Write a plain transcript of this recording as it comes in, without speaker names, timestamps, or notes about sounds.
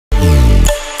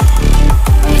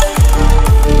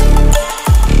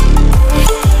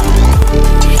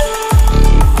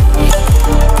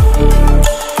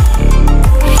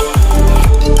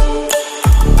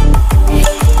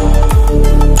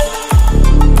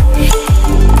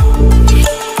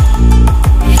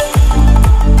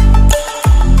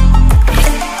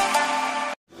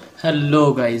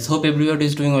Hello guys, hope everybody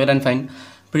is doing well and fine.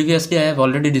 Previously I have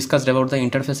already discussed about the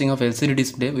interfacing of LCD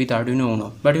display with Arduino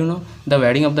Uno, but the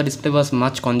wiring of the display was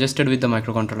much congested with the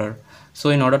microcontroller. So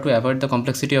in order to avoid the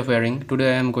complexity of wiring, today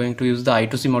I am going to use the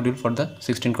I2C module for the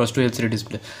 16x2 LCD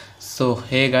display. So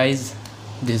hey guys,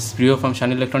 this is Rio from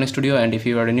Shani Electronic Studio, and if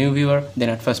you are a new viewer, then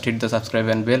at first hit the subscribe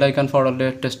and bell icon for all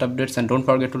latest updates, and don't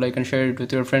forget to like and share it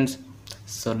with your friends.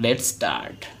 So let's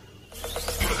start.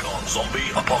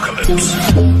 Zombie apocalypse.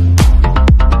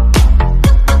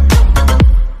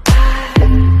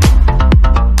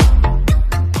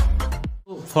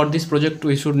 For this project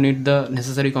we should need the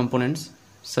necessary components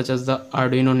such as the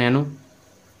Arduino Nano,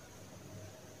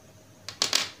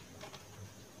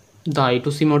 the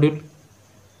I2C module,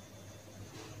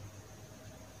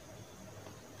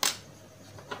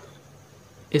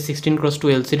 a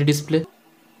 16x2 LCD display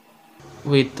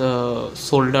with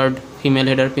soldered female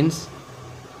header pins,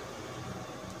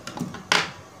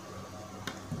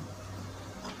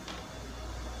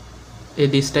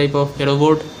 this type of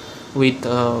breadboard with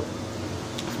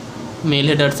male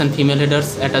headers and female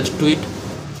headers attached to it,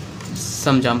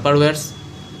 some jumper wires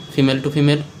female to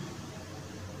female,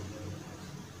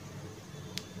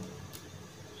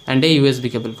 and a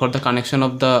USB cable for the connection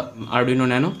of the Arduino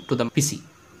Nano to the PC.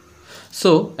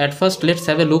 So at first let's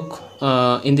have a look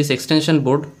in this extension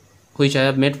board which I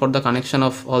have made for the connection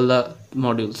of all the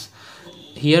modules.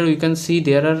 Here you can see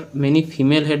there are many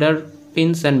female header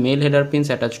pins and male header pins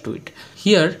attached to it.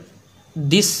 Here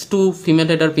these two female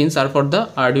header pins are for the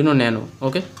Arduino Nano.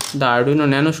 Okay, the Arduino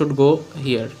Nano should go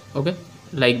here, okay,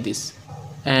 like this,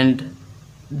 and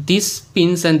these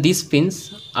pins and these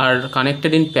pins are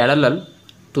connected in parallel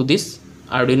to this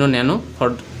Arduino Nano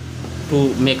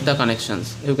to make the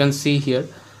connections. You can see here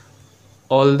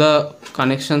all the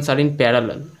connections are in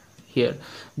parallel. Here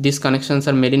these connections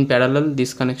are made in parallel,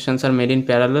 these connections are made in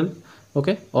parallel.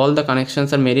 Okay, all the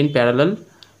connections are made in parallel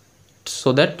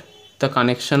so that the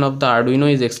connection of the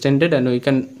Arduino is extended, and we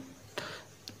can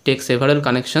take several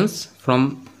connections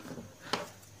from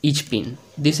each pin.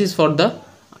 This is for the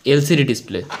LCD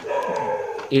display.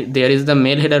 There is the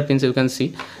male header pins, you can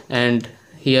see, and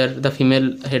here the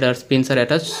female header pins are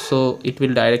attached, so it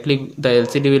will directly, the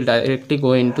LCD will directly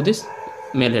go into this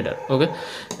male header. Okay,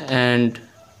 and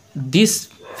these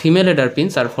female header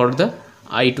pins are for the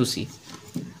I2C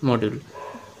module.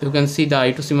 You can see the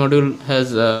I2C module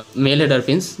has male header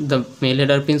pins. The male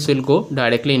header pins will go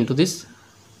directly into this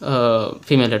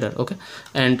female header. Okay,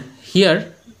 and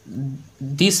here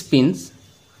these pins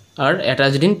are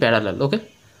attached in parallel. Okay,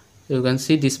 you can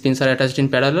see these pins are attached in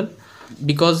parallel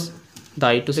because the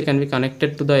I2C can be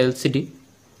connected to the LCD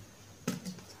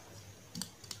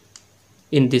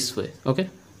in this way. Okay,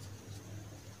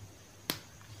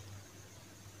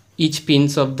 each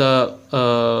pins of the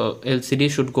LCD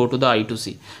should go to the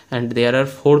I2C, and there are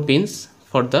 4 pins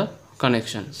for the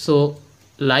connection. So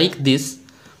like this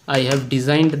I have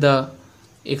designed the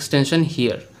extension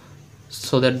here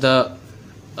so that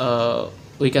the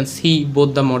we can see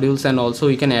both the modules, and also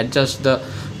we can adjust the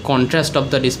contrast of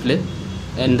the display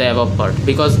in the above part,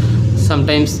 because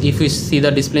sometimes if we see the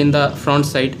display in the front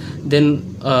side, then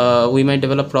we might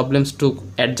develop problems to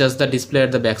adjust the display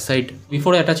at the back side.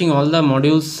 Before attaching all the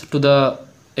modules to the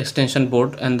extension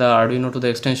board and the Arduino to the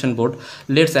extension board,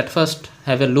 let's at first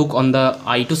have a look on the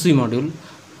I2C module.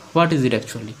 What is it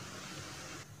actually?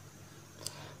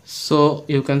 So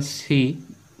you can see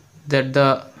that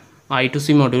the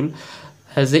I2C module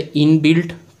has a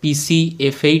inbuilt PC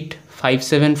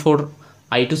F8574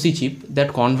 I2C chip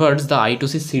that converts the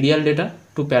I2C serial data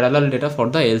to parallel data for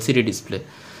the LCD display.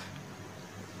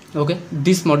 Okay,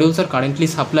 these modules are currently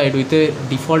supplied with a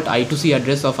default I2C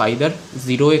address of either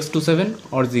 0x27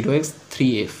 or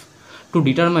 0x3F. To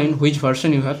determine which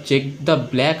version you have, check the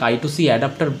black I2C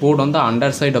adapter board on the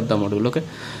underside of the module. Okay,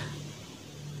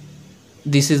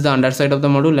 this is the underside of the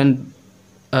module, and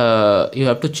you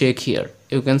have to check here.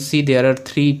 You can see there are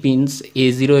 3 pins,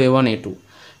 A0, A1, A2.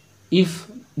 If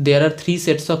there are 3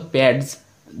 sets of pads,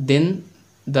 then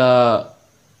the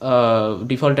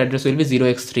default address will be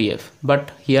 0x3F,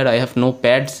 but here I have no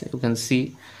pads, you can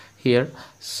see here,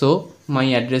 so my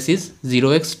address is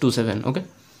 0x27. Okay,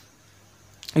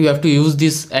 you have to use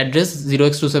this address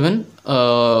 0x27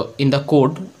 in the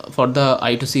code for the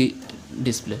I2C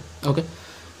display. Okay,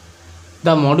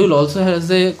 the module also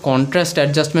has a contrast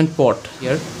adjustment port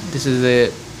here. This is a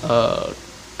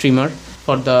trimmer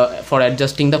for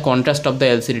adjusting the contrast of the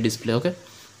LCD display. Okay,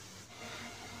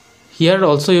 here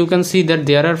also you can see that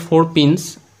there are 4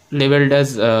 pins labeled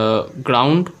as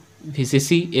ground,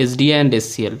 VCC, SDA and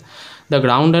SCL. The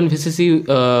ground and VCC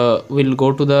will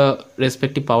go to the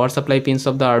respective power supply pins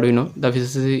of the Arduino, the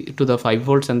VCC to the 5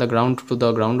 volts and the ground to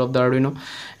the ground of the Arduino,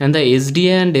 and the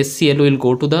SDA and SCL will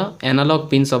go to the analog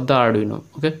pins of the Arduino.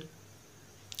 Okay,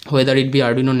 whether it be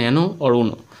Arduino Nano or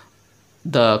Uno,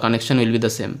 the connection will be the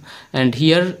same. And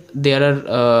here there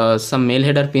are some male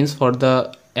header pins for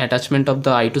the attachment of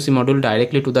the I2C module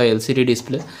directly to the LCD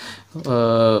display,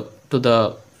 to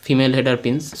the female header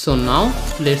pins. So now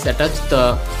let's attach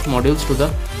the modules to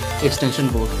the extension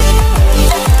board.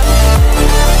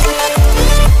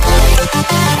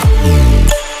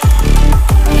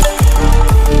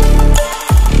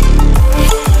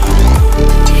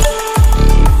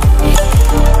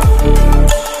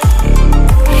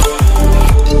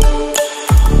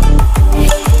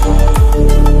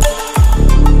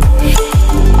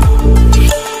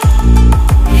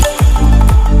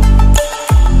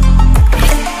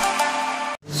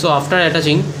 So after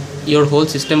attaching, your whole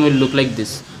system will look like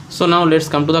this. So now let's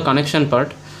come to the connection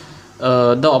part.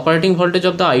 The operating voltage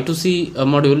of the I2C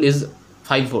module is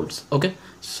 5 volts. Okay,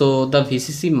 so the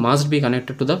VCC must be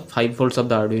connected to the 5 volts of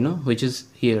the Arduino, which is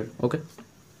here. Okay,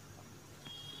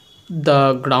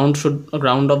 the ground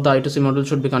of the I2C module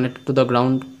should be connected to the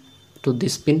ground, to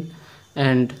this pin,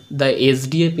 and the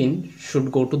SDA pin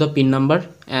should go to the pin number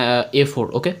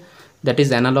A4. Okay, that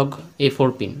is analog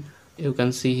A4 pin. You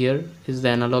can see here is the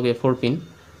analog A4 pin,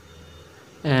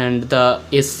 and the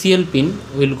SCL pin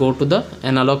will go to the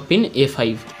analog pin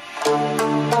A5.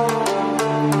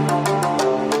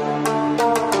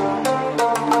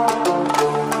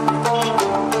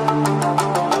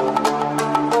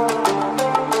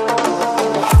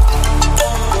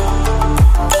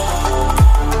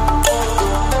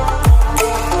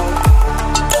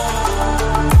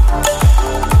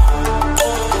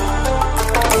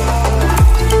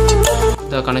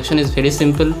 The connection is very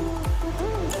simple.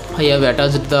 I have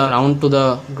attached the ground to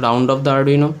the ground of the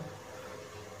Arduino,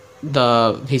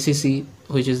 the VCC,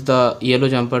 which is the yellow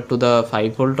jumper, to the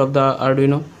 5 volt of the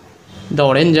Arduino, the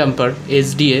orange jumper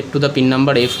SDA to the pin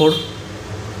number A4,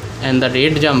 and the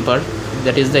red jumper,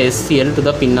 that is the SCL, to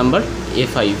the pin number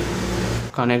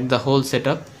A5. Connect the whole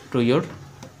setup to your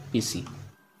PC.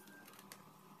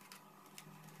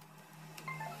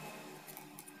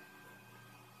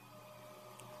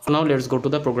 Now let's go to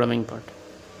the programming part.